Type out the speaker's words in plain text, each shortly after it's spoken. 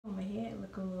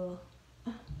look a little,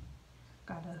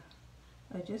 gotta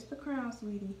adjust the crown,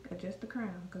 sweetie. Adjust the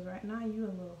crown, cause right now you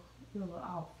a little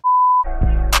off.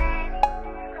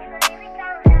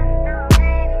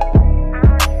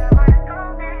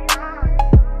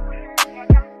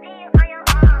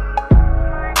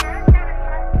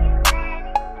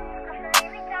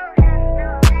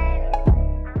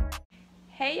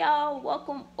 Hey y'all,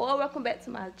 welcome back to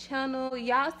my channel.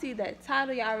 Y'all see that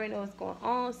title, y'all already know what's going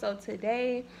on. So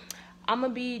today I'm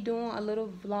gonna be doing a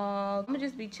little vlog. I'm gonna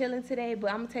just be chilling today,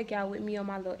 but I'm gonna take y'all with me on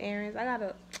my little errands. I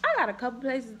got a couple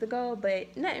places to go,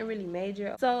 but nothing really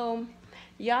major. So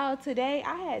y'all, today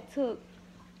I had took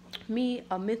me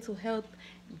a mental health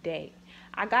day.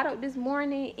 I got up this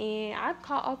morning and I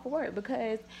called off work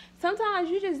because sometimes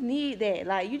you just need that.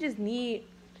 Like, you just need,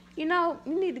 you know,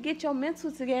 you need to get your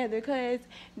mental together, because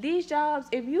these jobs,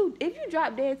 if you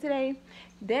drop dead today,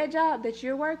 that job that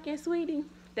you're working, sweetie,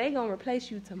 they gonna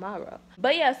replace you tomorrow.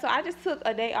 But yeah, so I just took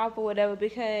a day off or whatever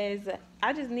because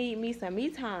I just need me some me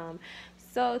time.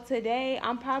 So today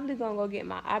I'm probably gonna go get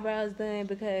my eyebrows done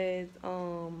because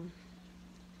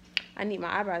I need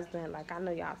my eyebrows done. Like, I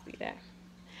know y'all see that.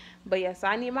 But yeah, so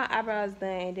I need my eyebrows done,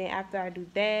 and then after I do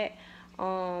that,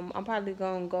 I'm probably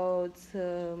gonna go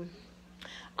to,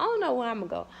 I don't know where I'm gonna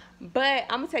go, but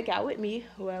I'm gonna take y'all with me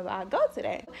wherever I go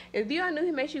today. If you are new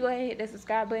here, make sure you go ahead and hit that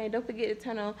subscribe button. Don't forget to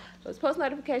turn on those post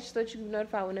notifications so that you can be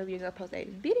notified whenever you're gonna post a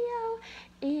video.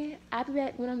 And I'll be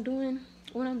back when I'm doing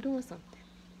something.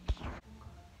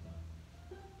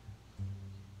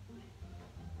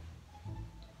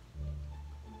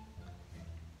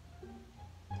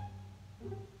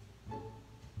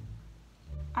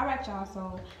 Alright y'all,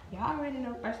 so y'all already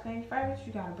know first thing first,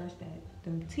 you gotta brush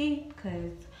them teeth,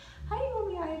 cause how you gonna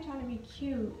be out here trying to be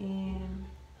cute and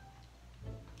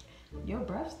your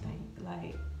breath stink?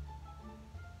 Like,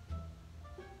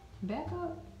 back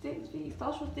up 6 feet,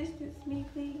 social distance me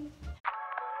please.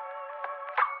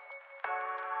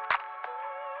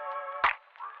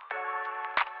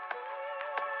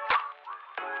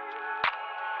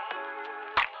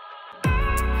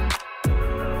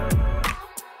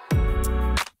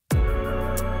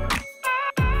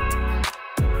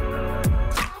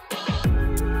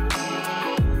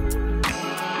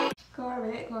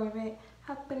 Corvette,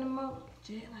 hop in the motor,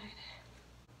 jet like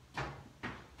that.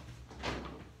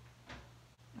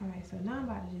 Alright, so now I'm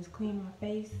about to just clean my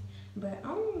face, but I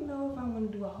don't know if I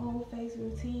want to do a whole face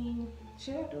routine.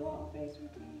 Should I do a whole face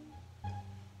routine?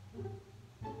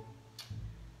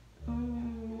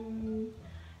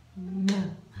 No,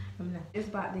 I'm not. Just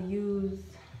about to use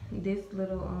this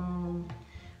little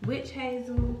witch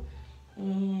hazel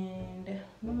and these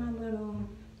little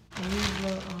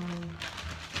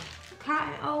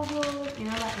cotton ovals, and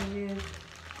I like to just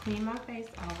clean my face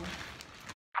off.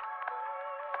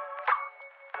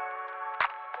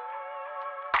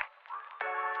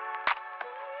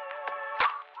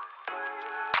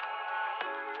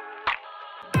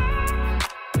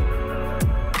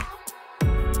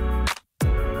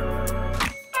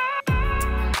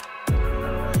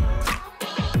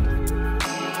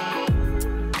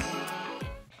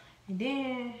 And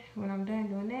then when I'm done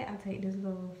doing that, I take this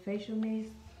little facial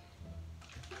mist,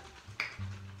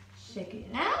 shake it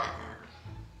out,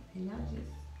 and I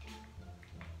just,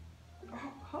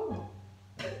 hold on.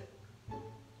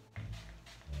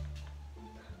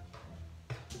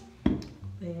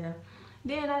 Yeah.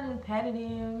 Then I just pat it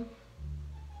in.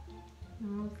 You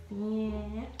know what I'm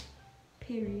saying?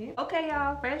 Period. Okay,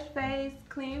 y'all. Fresh face,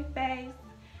 clean face.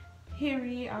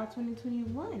 Period. All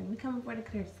 2021. We coming for the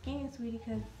clear skin, sweetie,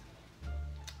 because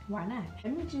why not?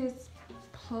 Let me just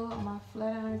plug my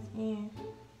flat irons in.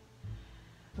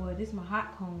 Well, this is my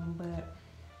hot comb, but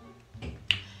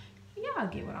y'all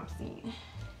get what I'm saying.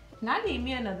 And I need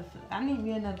me another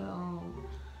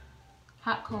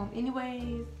hot comb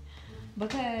anyways,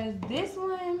 because this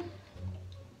one,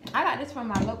 I got this from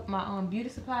my beauty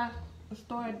supply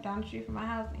store down the street from my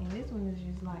house, and this one is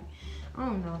just like, I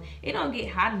don't know, it don't get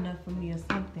hot enough for me or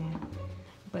something.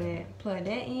 But plug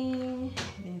that in,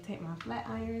 then take my flat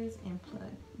irons and plug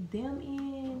them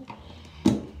in,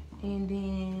 and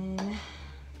then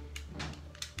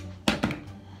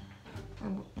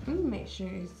let me make sure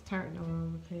it's turned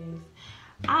on, because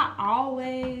I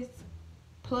always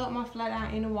plug my flat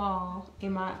iron in the wall,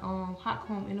 in my hot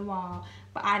comb in the wall,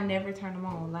 but I never turn them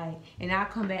on. Like, and I'll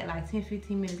come back like 10-15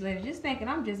 minutes later just thinking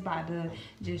I'm just about to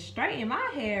just straighten my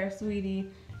hair, sweetie,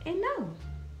 and no.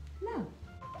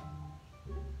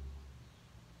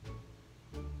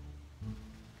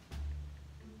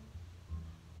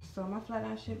 So my flat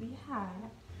iron should be high.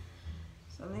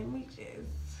 So let me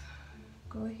just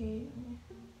go ahead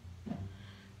and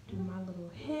do my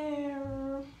little hair.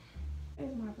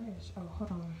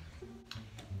 hold on.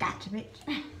 Gotcha,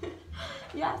 bitch.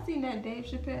 Y'all seen that Dave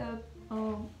Chappelle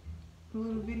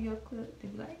little video clip? They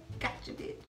be like, gotcha,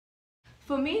 bitch.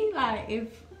 For me, like,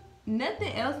 if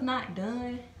nothing else not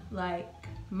done, like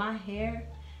my hair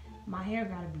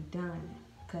gotta be done.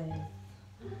 Cause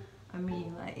I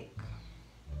mean, like,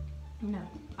 no,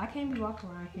 I can't be walking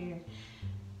around here.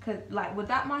 Cause like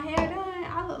without my hair done,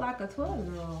 I look like a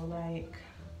 12-year-old. Like,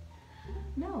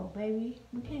 no, baby,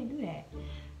 we can't do that.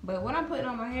 But what I'm putting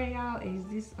on my hair, y'all, is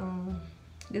this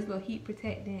little heat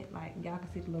protectant. Like, y'all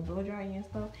can see the little blow dryer and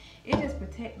stuff. It just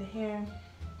protect the hair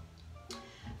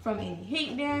from any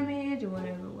heat damage or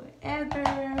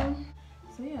whatever.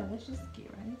 So yeah, let's just get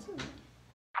right into it.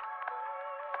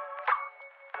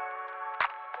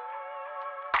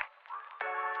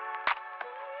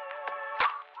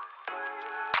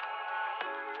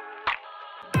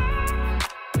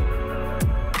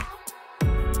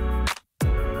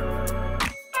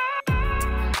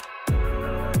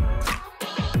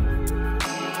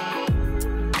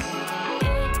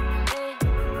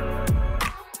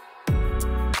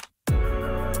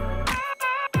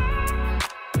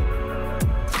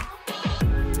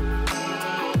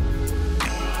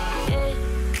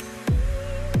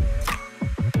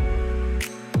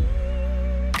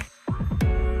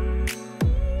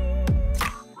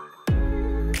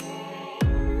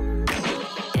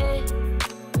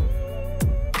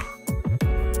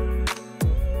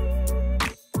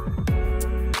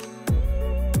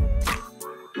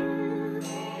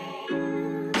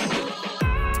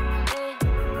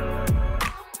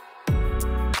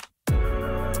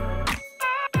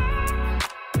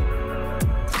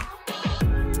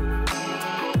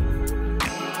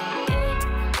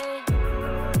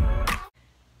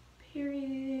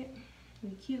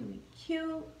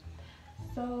 Cute.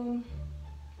 So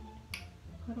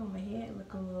hold on, my head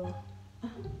look a little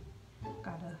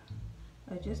gotta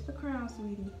adjust the crown,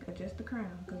 sweetie. Adjust the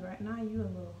crown, because right now you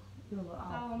a little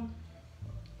off.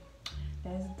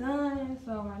 That's done.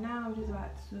 So right now I'm just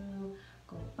about to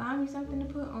go find me something to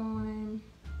put on.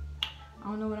 I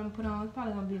don't know what I'm gonna put on. It's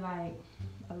probably gonna be like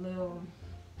a little,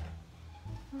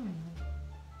 I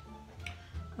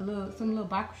don't know, some little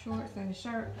biker shorts and a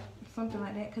shirt, something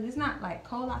like that, because it's not like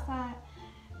cold outside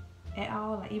at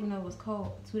all. Like, even though it was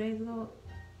cold 2 days ago,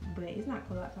 but it's not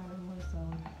cold outside anymore, so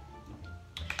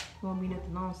it won't be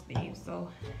nothing long sleeve. So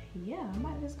yeah, I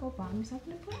might just go find me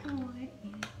something to put on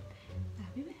and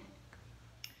I'll be back.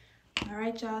 All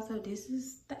right, y'all, so this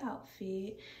is the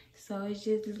outfit. So it's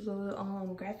just this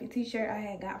little graphic t-shirt I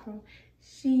had got from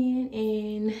Shein,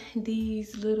 and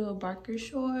these little biker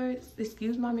shorts.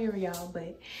 Excuse my mirror, y'all,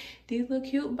 but these little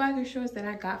cute biker shorts that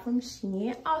I got from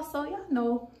Shein. Also, y'all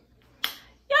know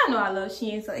I love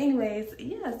Shein. So anyways,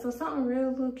 yeah, so something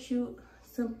real little cute,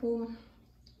 simple,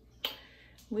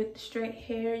 with straight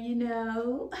hair, you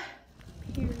know.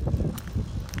 Here.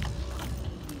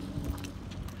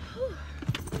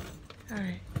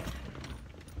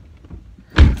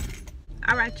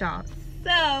 All right, y'all,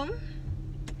 so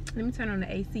let me turn on the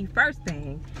AC first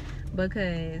thing,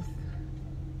 because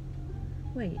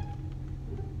wait,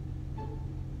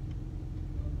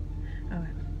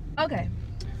 okay,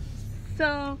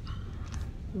 so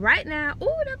right now,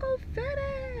 oh, there go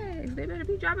FedEx. They better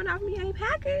be dropping off me a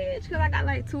package, because I got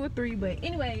like 2 or 3. But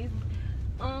anyways,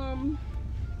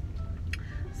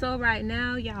 so right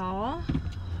now, y'all,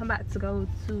 I'm about to go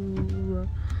to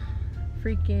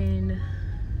freaking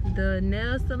the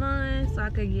nail salon so I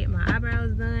could get my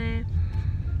eyebrows done.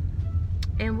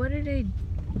 And what are these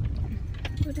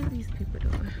people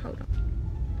doing? Hold on.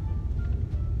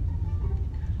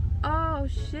 Oh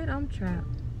shit, I'm trapped,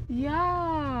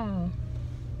 y'all.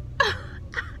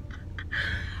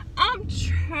 I'm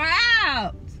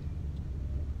trapped,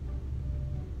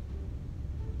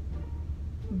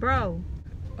 bro.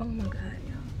 Oh my god,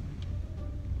 y'all.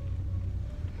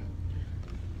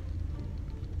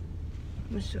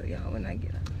 I'm gonna show y'all when I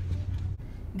get up.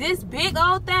 This big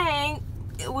old thing,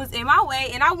 it was in my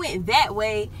way, and I went that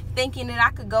way thinking that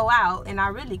I could go out, and I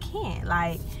really can't.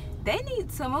 Like, they need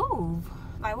to move.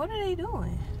 Like, what are they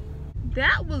doing?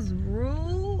 That was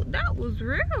rude. That was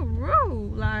real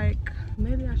rude. Like,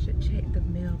 maybe I should check the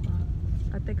mailbox.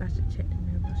 I think I should check the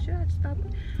mailbox. Should I stop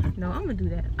it? No, I'm gonna do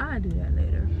that. I'll do that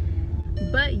later.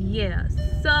 But yeah,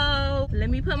 so let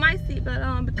me put my seatbelt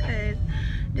on, because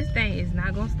this thing is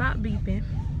not gonna stop beeping,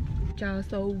 y'all.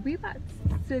 So we about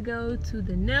to go to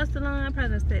the nail salon. I'm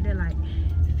probably gonna say that like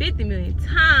 50 million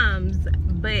times,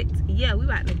 but yeah, we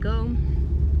about to go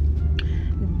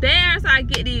there so I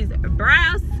get these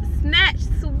brows snatched,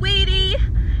 sweetie,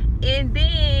 and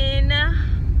then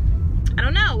I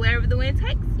don't know, wherever the wind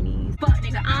takes me. Fuck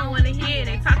nigga, but I don't wanna hear it.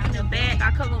 They talking the back,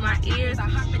 I cover my ears. I'm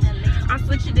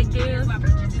switching the gears. Man,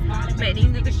 these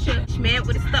niggas shook, mad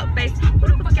with a stuck face. Who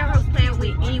the fuck y'all hoes playing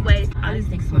with anyways? All these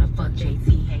niggas wanna fuck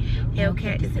JT.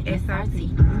 Hellcat is an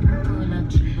SRT. Pull up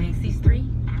G-Wing C3,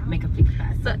 make a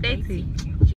 55. Suck that T.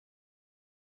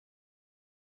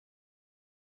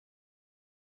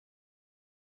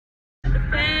 The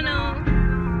fan on.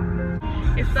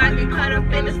 If I get caught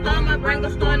up in the storm, my brain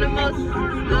gon' storm the most.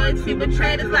 Loyalty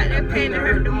betrayed us like that pain that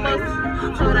hurt the most.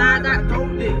 Told her I got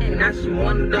gold and now she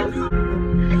wanna dose.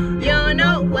 You don't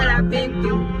know what I've been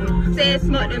through. Said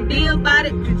smoke and be about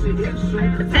it.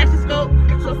 Attach the scope,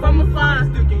 so from afar.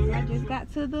 I just got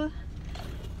to the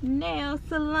nail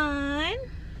salon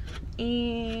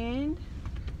and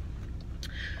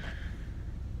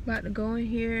about to go in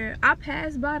here. I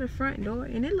passed by the front door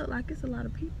and it looked like it's a lot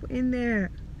of people in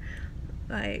there.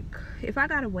 Like, if I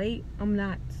gotta wait, I'm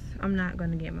not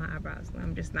gonna get my eyebrows done.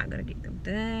 I'm just not gonna get them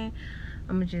done.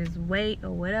 I'm gonna just wait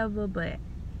or whatever. But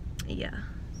yeah,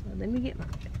 so let me get my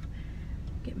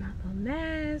little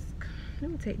mask.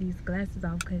 Let me take these glasses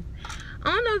off because I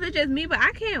don't know if it's just me, but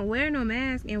I can't wear no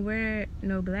mask and wear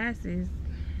no glasses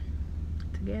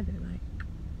together. Like,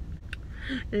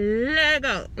 let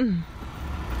go.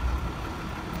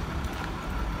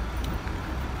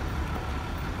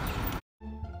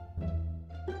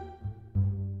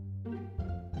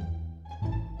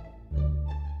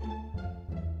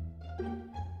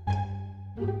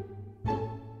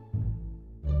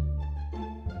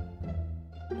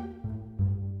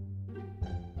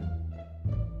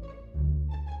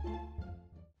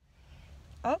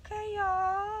 Okay,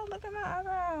 y'all, look at my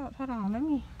eyebrows. Hold on, let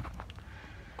me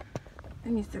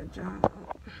set y'all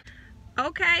up.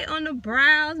 Okay, on the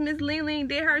brows, Miss Ling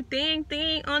did her thing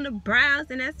on the brows,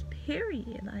 and that's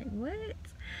period. Like, what?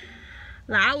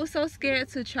 Like, I was so scared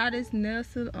to try this nail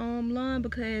salon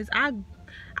because I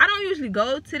don't usually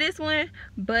go to this one,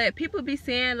 but people be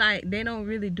saying like they don't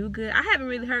really do good. I haven't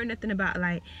really heard nothing about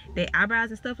like their eyebrows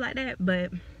and stuff like that,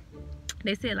 but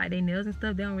they said like their nails and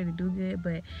stuff, they don't really do good.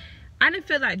 But I didn't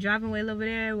feel like driving way over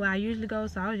there where I usually go,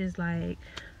 so I was just like,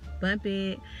 bump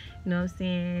it, you know what I'm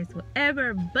saying, it's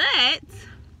whatever. But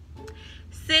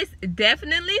sis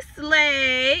definitely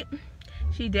slayed.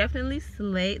 She definitely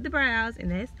slayed the brows, and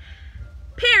that's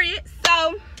period.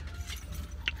 So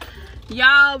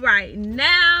y'all, right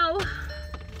now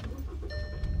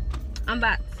I'm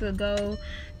about to go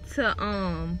to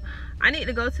I need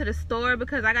to go to the store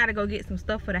because I gotta go get some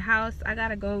stuff for the house. I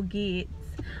gotta go get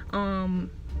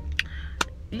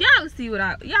y'all see what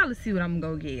I'm gonna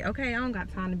go get. Okay, I don't got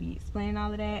time to be explaining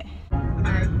all of that.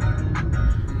 Alright,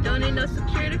 don't need no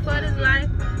security for this life,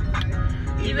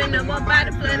 even though my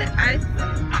body flooded ice.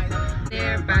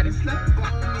 Everybody,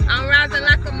 I'm rising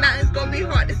like a mountain. It's gonna be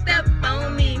hard to step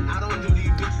on me.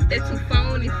 They're too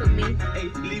phony for me.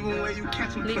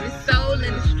 Leaving soul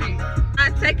in the street.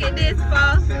 I take it this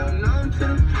far.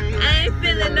 I ain't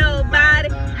feeling nobody.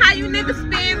 How you niggas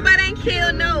spin but ain't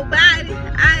kill nobody?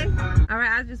 Alright,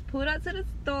 I just pulled up to the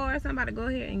store, so I'm about to go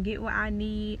ahead and get what I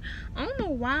need. I don't know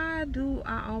why do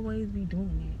I always be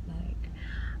doing it. Like,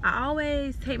 I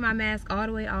always take my mask all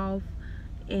the way off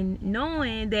and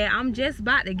knowing that I'm just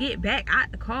about to get back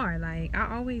out the car. Like,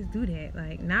 I always do that.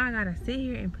 Like, now I gotta sit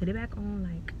here and put it back on.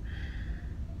 Like,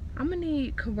 I'm gonna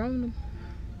need Corona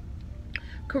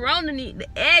need the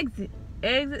exit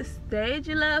stage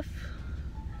left,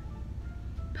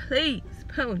 please,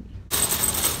 pony.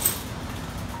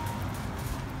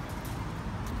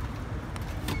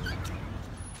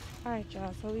 Alright,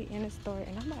 y'all, so we in the store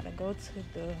and I'm about to go to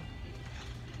the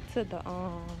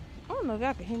I don't know if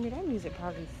y'all can hear me. That music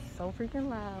probably so freaking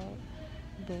loud,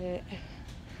 but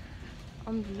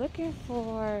I'm looking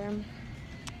for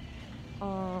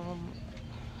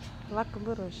like a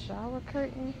little shower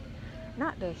curtain.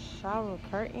 Not the shower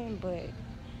curtain, but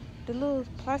the little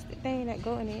plastic thing that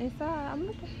go in the inside. I'm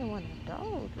looking for one of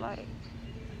those. Like,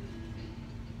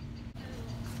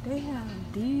 they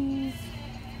have these,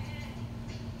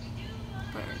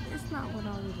 but it's not what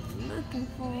I was looking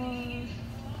for.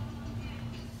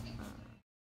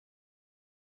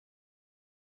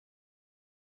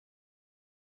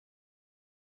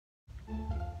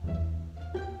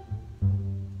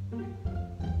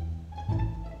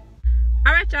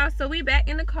 Alright, y'all, so we back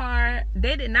in the car.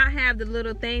 They did not have the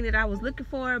little thing that I was looking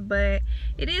for, but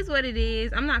it is what it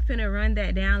is. I'm not finna run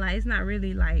that down. Like, it's not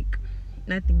really like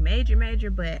nothing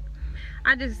major, but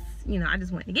I just, you know, I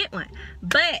just wanted to get one.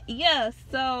 But yeah,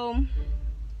 so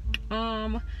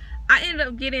I ended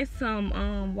up getting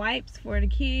some wipes for the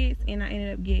kids, and I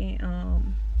ended up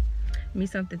getting me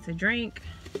something to drink.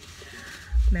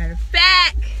 Matter of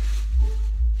fact,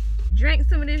 drink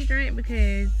some of this drink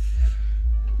because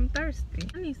I'm thirsty.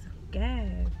 I need some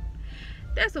gas.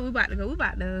 That's what we about to go. We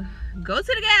about to go to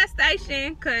the gas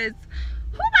station because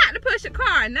who about to push a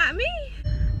car? Not me.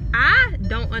 I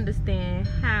don't understand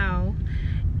how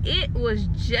it was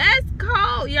just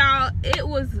cold, y'all. It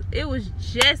was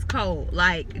just cold,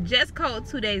 like just cold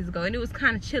 2 days ago, and it was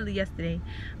kind of chilly yesterday.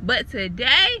 But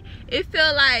today it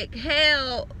feel like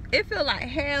hell. It feel like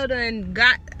hell done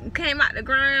came out the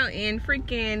ground and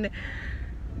freaking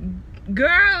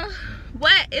girl.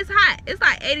 What? It's hot. It's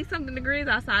like 80 something degrees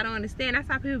outside. I don't understand. That's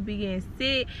how people be getting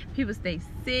sick. People stay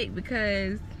sick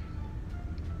because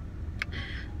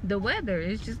the weather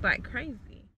is just like crazy.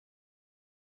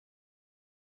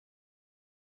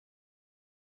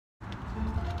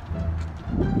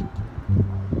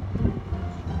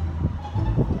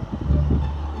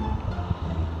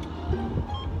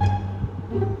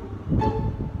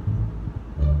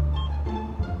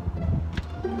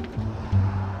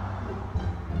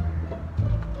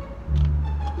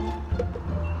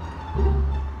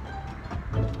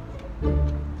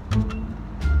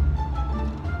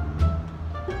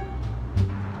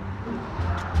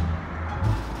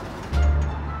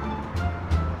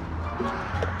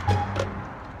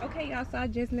 So I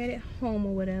just made it home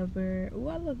or whatever. Oh,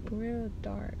 I look real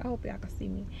dark. I hope y'all can see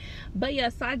me. But yeah,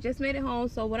 so I just made it home.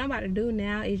 So what I'm about to do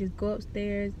now is just go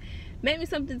upstairs, make me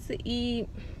something to eat,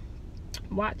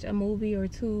 watch a movie or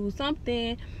two,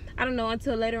 something. I don't know,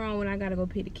 until later on when I gotta go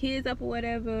pick the kids up or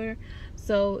whatever.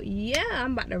 So yeah,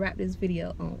 I'm about to wrap this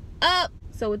video on up.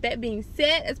 So with that being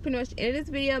said, that's pretty much the end of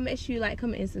this video. Make sure you like,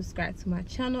 comment, and subscribe to my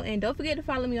channel, and don't forget to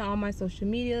follow me on all my social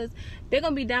medias. They're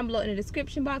gonna be down below in the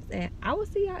description box, and I will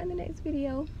see y'all in the next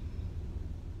video.